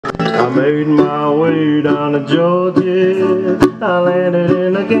I made my way down to Georgia. I landed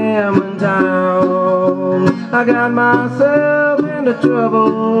in a gambling town. I got myself into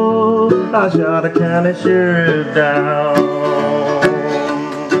trouble. I shot a county sheriff down.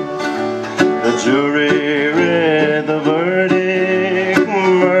 The jury read the verdict,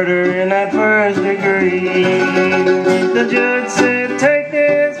 murder in that first degree. The judge said, take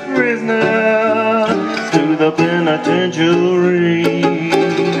this prisoner to the penitentiary.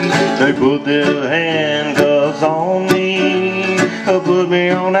 They put their handcuffs on me, put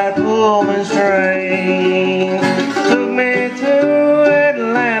me on that Pullman train, took me to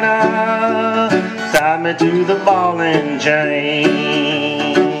Atlanta, tied me to the ball and chain.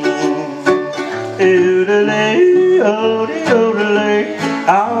 Oodalay, oodie, oodalay,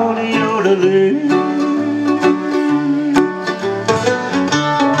 oodie, oodalay.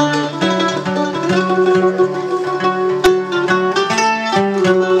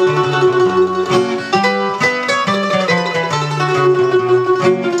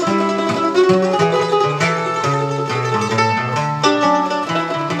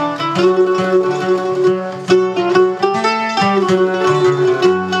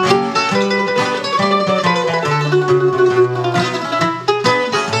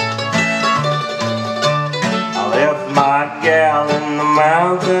 My gal in the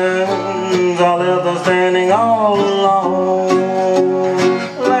mountains, I left her standing all alone.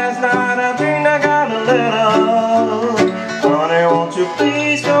 Last night I think I got a letter, honey, won't you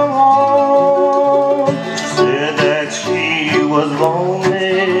please come home? She said that she was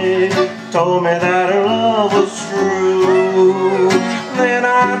lonely, told me that her love was true. Then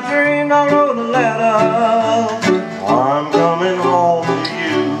I dreamed I wrote a letter, I'm coming home to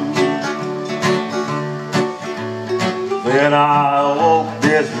you. Then I woke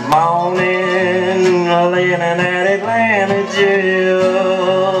this morning, laying in that Atlanta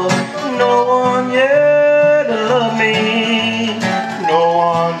jail. No one yet to love me, no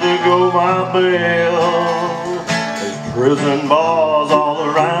one to go my bail. There's prison bars all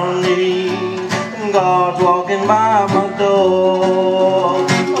around me, and guards walking by my door.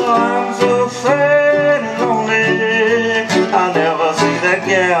 Oh, I'm so sad and lonely, I'll never see that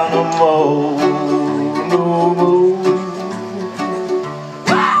gal no more, no more.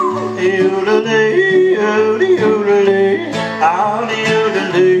 Oodalay, oodie, oodalay, oodie,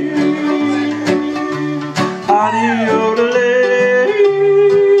 oodalay, oodie, oodalay.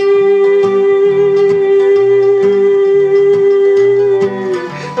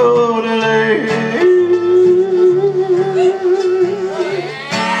 Oodalay.